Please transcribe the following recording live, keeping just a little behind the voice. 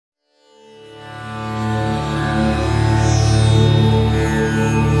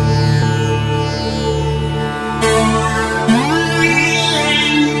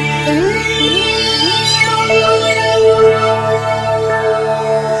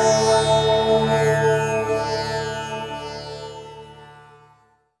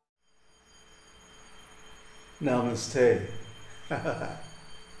Namaste.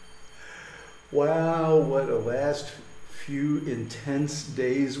 Wow, what a last few intense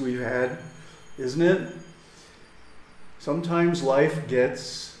days we've had, isn't it? Sometimes life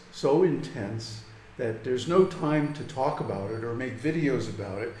gets so intense that there's no time to talk about it or make videos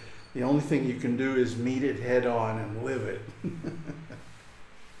about it. The only thing you can do is meet it head on and live it.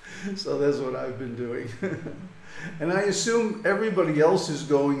 So that's what I've been doing. And I assume everybody else is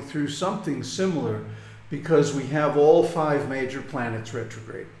going through something similar because we have all 5 major planets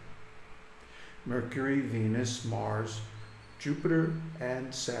retrograde. Mercury, Venus, Mars, Jupiter,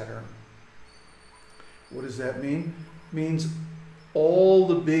 and Saturn. What does that mean? It means all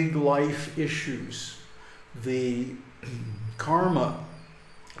the big life issues, the karma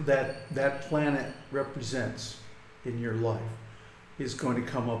that that planet represents in your life is going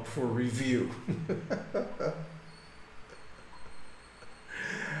to come up for review.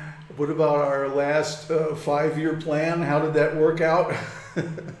 What about our last 5-year plan? How did that work out?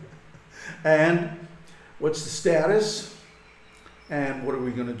 And what's the status? And what are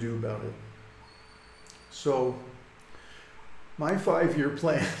we going to do about it? So, my 5-year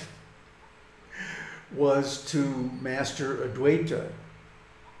plan was to master Advaita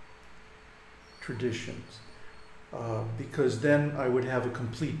traditions, because then I would have a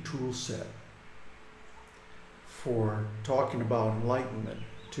complete tool set for talking about enlightenment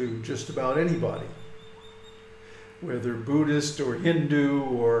to just about anybody, whether Buddhist or Hindu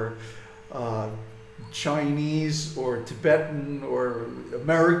or Chinese or Tibetan or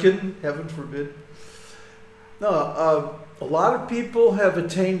American, heaven forbid. No, a lot of people have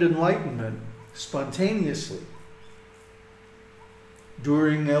attained enlightenment spontaneously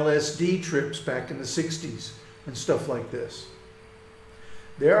during LSD trips back in the 60s and stuff like this.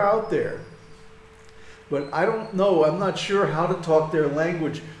 They're out there. But I don't know, I'm not sure how to talk their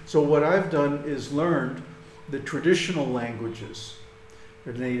language. So what I've done is learned the traditional languages,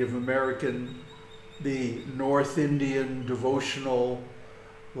 the Native American, the North Indian devotional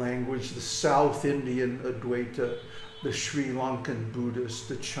language, the South Indian Advaita, the Sri Lankan Buddhist,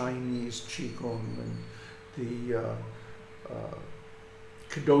 the Chinese Qigong, and the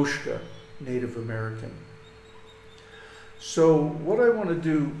Kadoshka Native American. So what I want to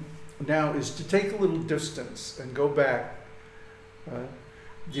do now is to take a little distance and go back.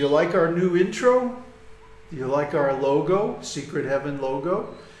 Do you like our new intro? Do you like our logo, Secret Heaven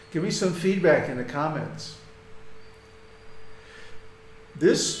logo? Give me some feedback in the comments.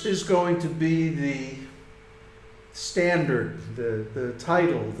 This is going to be the standard, the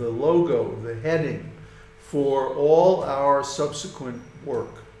title, the logo, the heading for all our subsequent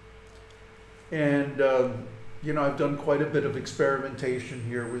work. And you know, I've done quite a bit of experimentation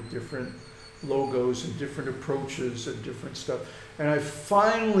here with different logos and different approaches and different stuff. And I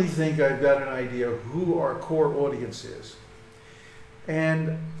finally think I've got an idea of who our core audience is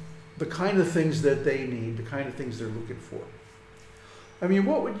and the kind of things that they need, the kind of things they're looking for. I mean,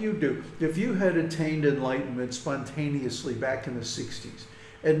 what would you do if you had attained enlightenment spontaneously back in the 60s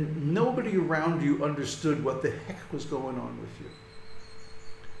and nobody around you understood what the heck was going on with you?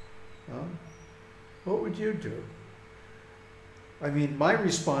 Huh? What would you do? I mean, my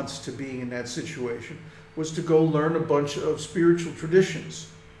response to being in that situation was to go learn a bunch of spiritual traditions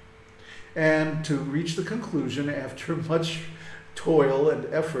and to reach the conclusion after much toil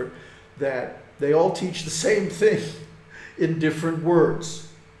and effort that they all teach the same thing in different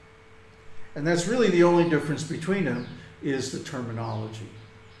words. And that's really the only difference between them is the terminology.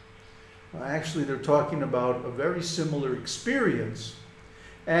 Actually, they're talking about a very similar experience,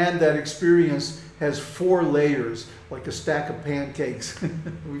 and that experience has 4 layers, like a stack of pancakes.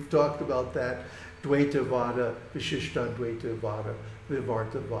 We've talked about that. Dvaita-vāda, Dvaita-vāda,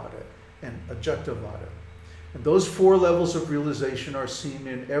 Vivarta-vāda, and Ajata-vāda. And those 4 levels of realization are seen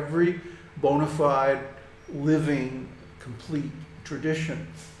in every bona fide, living, complete tradition.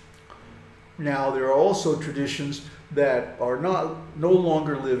 Now, there are also traditions that are no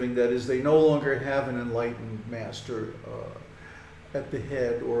longer living, that is, they no longer have an enlightened master at the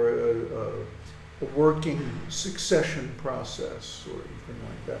head, or a working succession process, or anything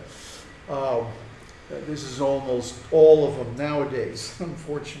like that. This is almost all of them nowadays,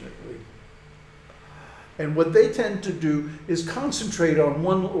 unfortunately. And what they tend to do is concentrate on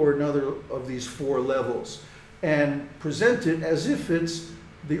one or another of these 4 levels and present it as if it's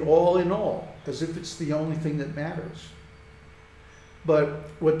the all in all, as if it's the only thing that matters. But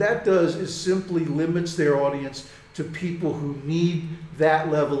what that does is simply limits their audience to people who need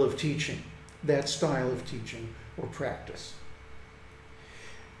that level of teaching, that style of teaching or practice.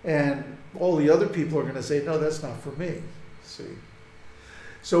 And all the other people are going to say, no, that's not for me, see.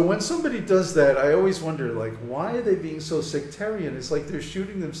 So when somebody does that, I always wonder, like, why are they being so sectarian? It's like they're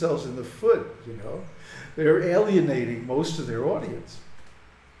shooting themselves in the foot, you know? They're alienating most of their audience.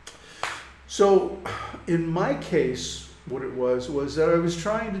 So in my case, what it was that I was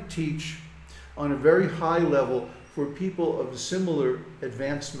trying to teach on a very high level for people of similar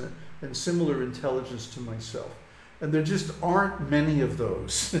advancement and similar intelligence to myself. And there just aren't many of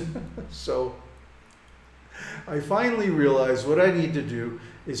those. So I finally realized what I need to do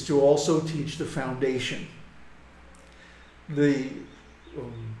is to also teach the foundation. The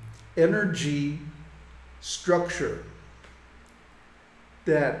energy structure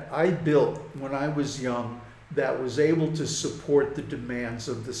that I built when I was young that was able to support the demands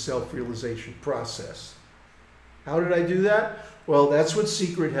of the self-realization process. How did I do that? Well, that's what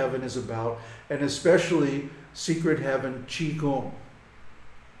Secret Heaven is about, and especially Secret Heaven Qigong.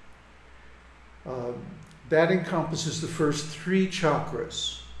 That encompasses the first 3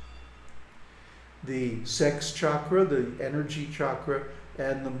 chakras: the sex chakra, the energy chakra,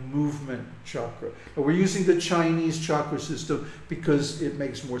 and the movement chakra. But we're using the Chinese chakra system because it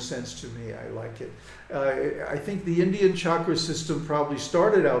makes more sense to me. I like it. I think the Indian chakra system probably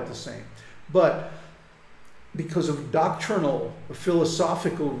started out the same, but because of doctrinal,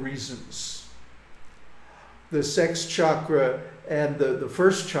 philosophical reasons, the sex chakra and the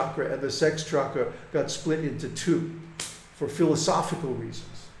first chakra and the sex chakra got split into 2 for philosophical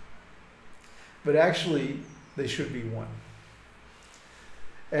reasons. But actually, they should be 1.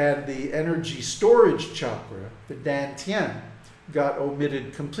 And the energy storage chakra, the Dantian, got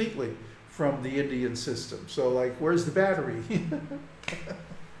omitted completely from the Indian system. So, like, where's the battery?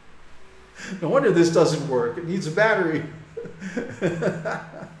 No wonder this doesn't work. It needs a battery.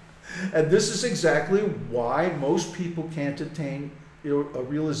 And this is exactly why most people can't attain a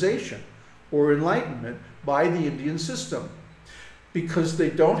realization or enlightenment by the Indian system. Because they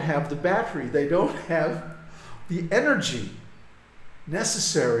don't have the battery. They don't have the energy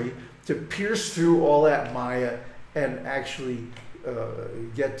necessary to pierce through all that Maya and actually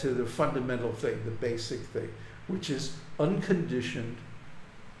get to the fundamental thing, the basic thing, which is unconditioned,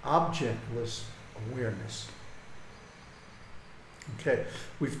 objectless awareness. Okay,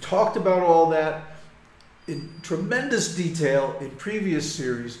 we've talked about all that in tremendous detail in previous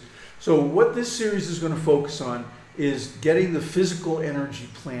series. So what this series is going to focus on is getting the physical energy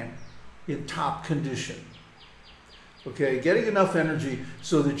plant in top condition. Okay, getting enough energy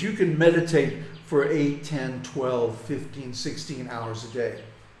so that you can meditate for 8, 10, 12, 15, 16 hours a day,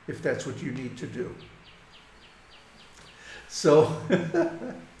 if that's what you need to do. So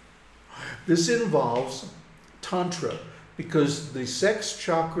this involves Tantra, because the sex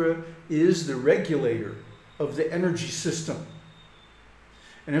chakra is the regulator of the energy system.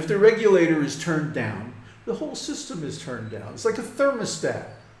 And if the regulator is turned down, the whole system is turned down. It's like a thermostat.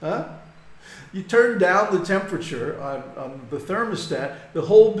 Huh? You turn down the temperature on the thermostat, the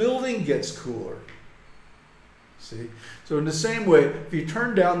whole building gets cooler. See? So in the same way, if you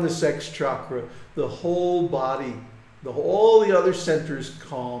turn down the sex chakra, the whole body, all the other centers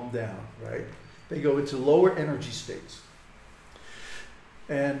calm down, right? They go into lower energy states.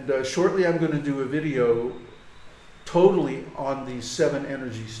 And shortly I'm going to do a video totally on these 7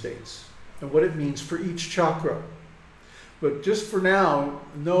 energy states and what it means for each chakra. But just for now,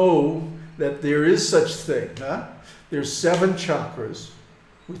 know that there is such thing. Huh? There's 7 chakras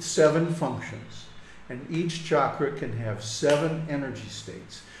with 7 functions, and each chakra can have 7 energy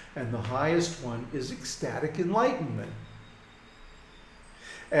states, and the highest one is ecstatic enlightenment.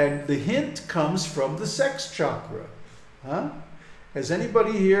 And the hint comes from the sex chakra. Huh? Has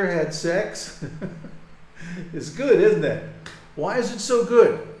anybody here had sex? It's good, isn't it? Why is it so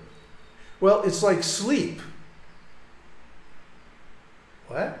good? Well, it's like sleep.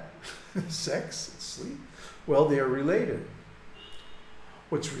 What? Sex and sleep? Well, they are related.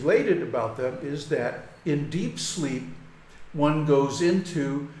 What's related about them is that in deep sleep, one goes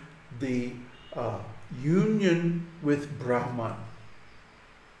into the union with Brahman.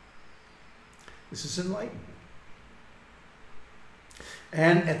 This is enlightenment.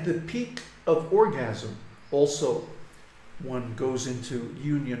 And at the peak of orgasm, also one goes into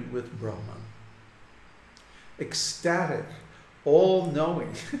union with Brahman. Ecstatic,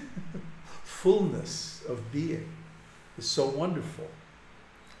 all-knowing fullness of being is so wonderful.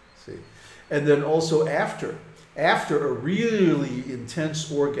 See, and then also after a really intense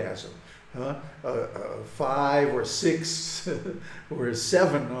orgasm, 5 or 6 or a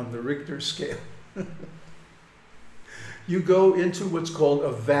 7 on the Richter scale, you go into what's called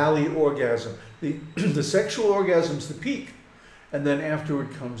a valley orgasm. The sexual orgasm is the peak, and then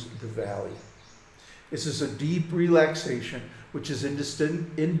afterward comes the valley. This is a deep relaxation, which is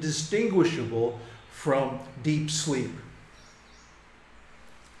indistinguishable from deep sleep.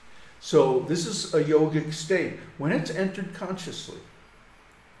 So this is a yogic state. When it's entered consciously,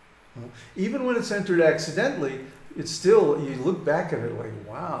 even when it's entered accidentally, it's still, you look back at it like,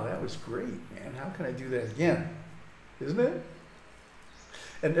 wow, that was great, man. How can I do that again? Isn't it?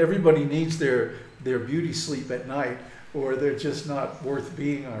 And everybody needs their beauty sleep at night, or they're just not worth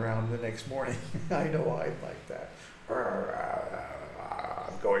being around the next morning. I know I like that.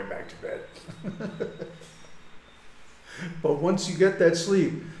 I'm going back to bed. But once you get that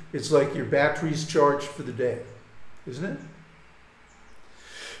sleep, it's like your battery's charged for the day, isn't it?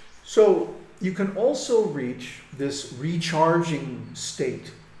 So you can also reach this recharging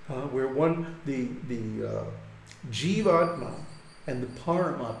state where the Jivatma and the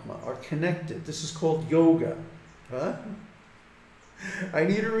Paramatma are connected. This is called yoga. Huh? I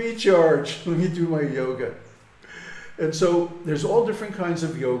need a recharge. Let me do my yoga. And so there's all different kinds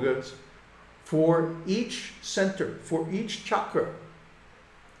of yogas for each center, for each chakra.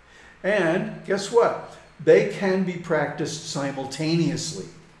 And guess what? They can be practiced simultaneously.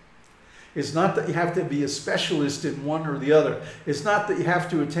 It's not that you have to be a specialist in one or the other. It's not that you have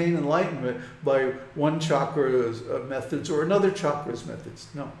to attain enlightenment by one chakra's methods or another chakra's methods.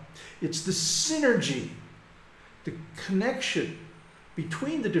 No. It's the synergy, the connection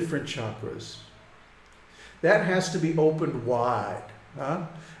between the different chakras. That has to be opened wide. Huh?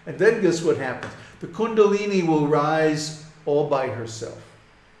 And then guess what happens? The Kundalini will rise all by herself.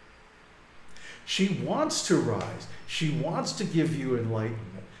 She wants to rise. She wants to give you enlightenment.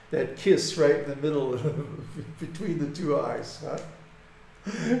 That kiss right in the middle, between the two eyes. Huh?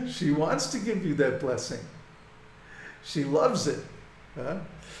 She wants to give you that blessing. She loves it. Huh?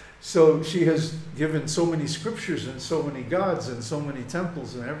 So she has given so many scriptures and so many gods and so many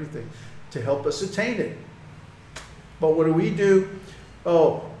temples and everything to help us attain it. But what do?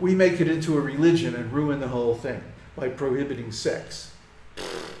 Oh, we make it into a religion and ruin the whole thing by prohibiting sex.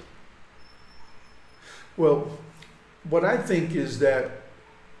 Well, what I think is that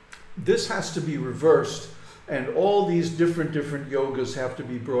this has to be reversed, and all these different yogas have to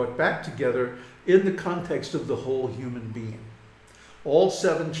be brought back together in the context of the whole human being. All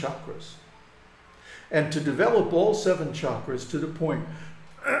 7 chakras. And to develop all 7 chakras to the point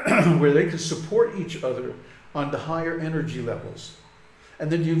where they can support each other on the higher energy levels. And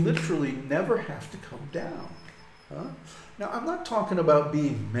then you literally never have to come down. Huh? Now, I'm not talking about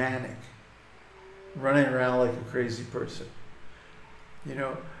being manic, running around like a crazy person. You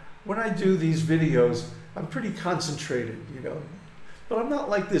know, when I do these videos, I'm pretty concentrated, you know, but I'm not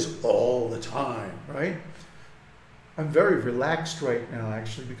like this all the time, right? I'm very relaxed right now,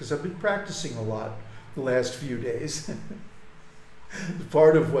 actually, because I've been practicing a lot the last few days.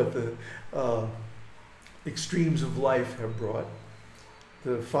 Part of what the extremes of life have brought,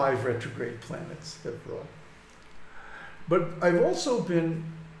 the 5 retrograde planets have brought. But I've also been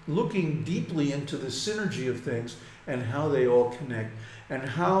looking deeply into the synergy of things and how they all connect, and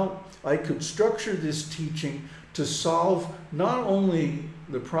how I could structure this teaching to solve not only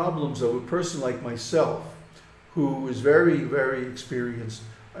the problems of a person like myself, who is very, very experienced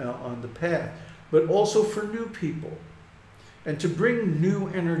on the path, but also for new people, and to bring new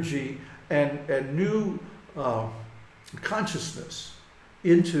energy and new consciousness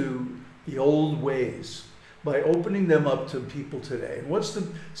into the old ways by opening them up to people today. And what's the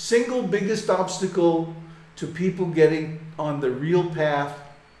single biggest obstacle to people getting on the real path?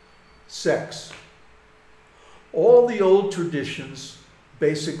 Sex. All the old traditions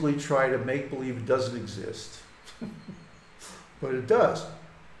basically try to make believe it doesn't exist. But it does.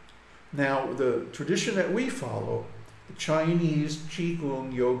 Now, the tradition that we follow, the Chinese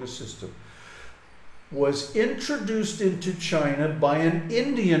Qigong yoga system, was introduced into China by an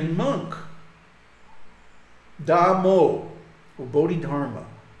Indian monk, Damo, or Bodhidharma.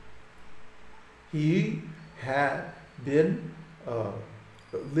 He had been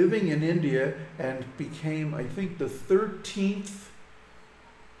living in India and became, I think, the 13th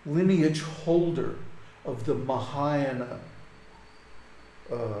lineage holder of the Mahayana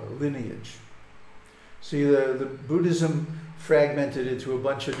lineage. See, the Buddhism fragmented into a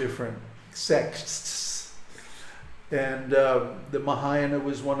bunch of different sects, and the Mahayana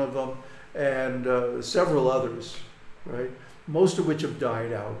was one of them, and several others, right? Most of which have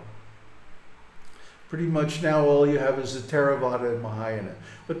died out. Pretty much now all you have is the Theravada and Mahayana.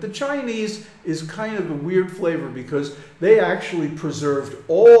 But the Chinese is kind of a weird flavor because they actually preserved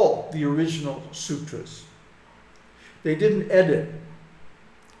all the original sutras. They didn't edit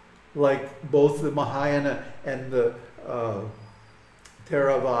like both the Mahayana and the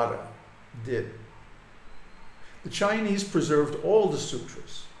Theravada did. The Chinese preserved all the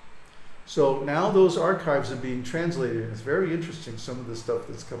sutras. So now those archives are being translated, and it's very interesting, some of the stuff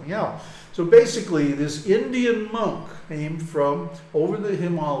that's coming out. So basically, this Indian monk came from over the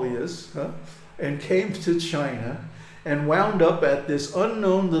Himalayas and came to China and wound up at this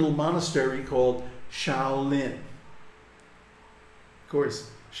unknown little monastery called Shaolin. Of course,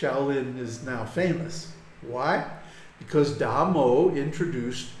 Shaolin is now famous. Why? Because Damo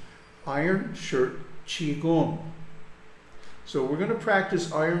introduced iron shirt Qigong. So we're going to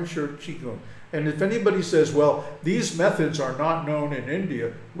practice iron shirt Qigong. And if anybody says, well, these methods are not known in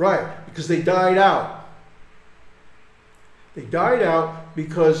India, right, because they died out. They died out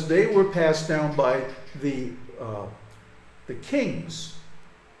because they were passed down by the kings,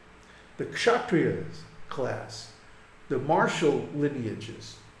 the Kshatriyas class, the martial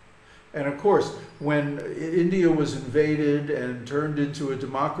lineages. And of course, when India was invaded and turned into a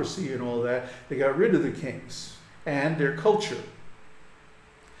democracy and all that, they got rid of the kings and their culture.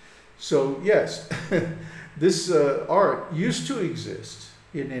 So yes, this art used to exist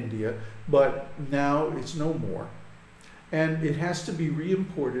in India, but now it's no more. And it has to be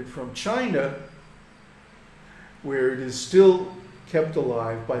re-imported from China, where it is still kept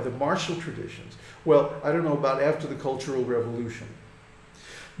alive by the martial traditions. Well, I don't know about after the Cultural Revolution,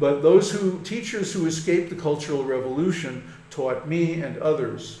 but those teachers who escaped the Cultural Revolution taught me and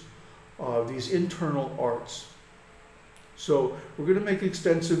others these internal arts. So we're going to make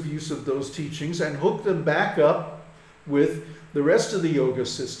extensive use of those teachings and hook them back up with the rest of the yoga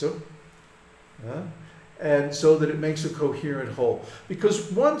system, and so that it makes a coherent whole.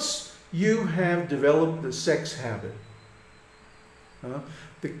 Because once you have developed the sex habit,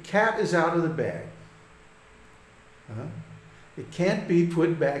 the cat is out of the bag. It can't be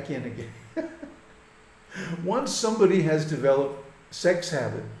put back in again. Once somebody has developed sex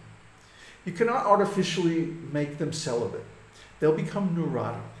habit, you cannot artificially make them celibate. They'll become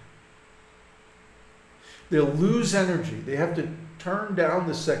neurotic. They'll lose energy. They have to turn down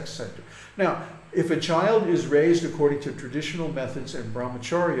the sex center. Now, if a child is raised according to traditional methods and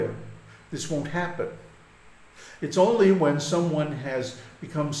brahmacharya, this won't happen. It's only when someone has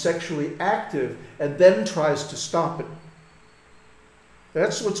become sexually active and then tries to stop it.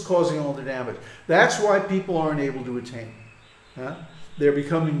 That's what's causing all the damage. That's why people aren't able to attain. They're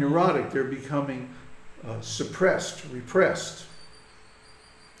becoming neurotic. They're becoming suppressed, repressed,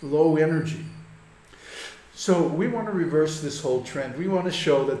 low energy. So we want to reverse this whole trend. We want to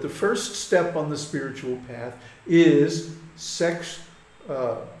show that the first step on the spiritual path is sex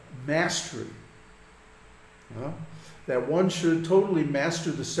mastery. That one should totally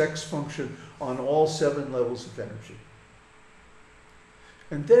master the sex function on all 7 levels of energy.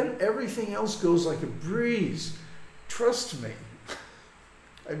 And then everything else goes like a breeze. Trust me.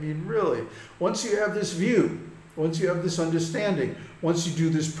 I mean, really. Once you have this view, once you have this understanding, once you do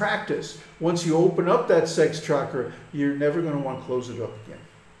this practice, once you open up that sex chakra, you're never going to want to close it up again.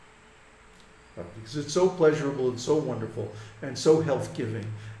 Because it's so pleasurable and so wonderful and so health-giving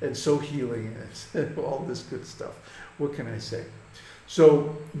and so healing and all this good stuff. What can I say?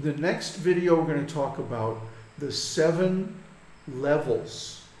 So the next video we're going to talk about the 7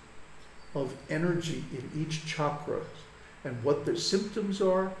 levels of energy in each chakra and what their symptoms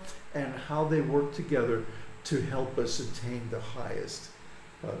are and how they work together to help us attain the highest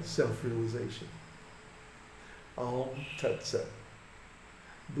self-realization. Om Tat Sat.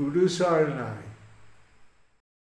 Buddha Saranai.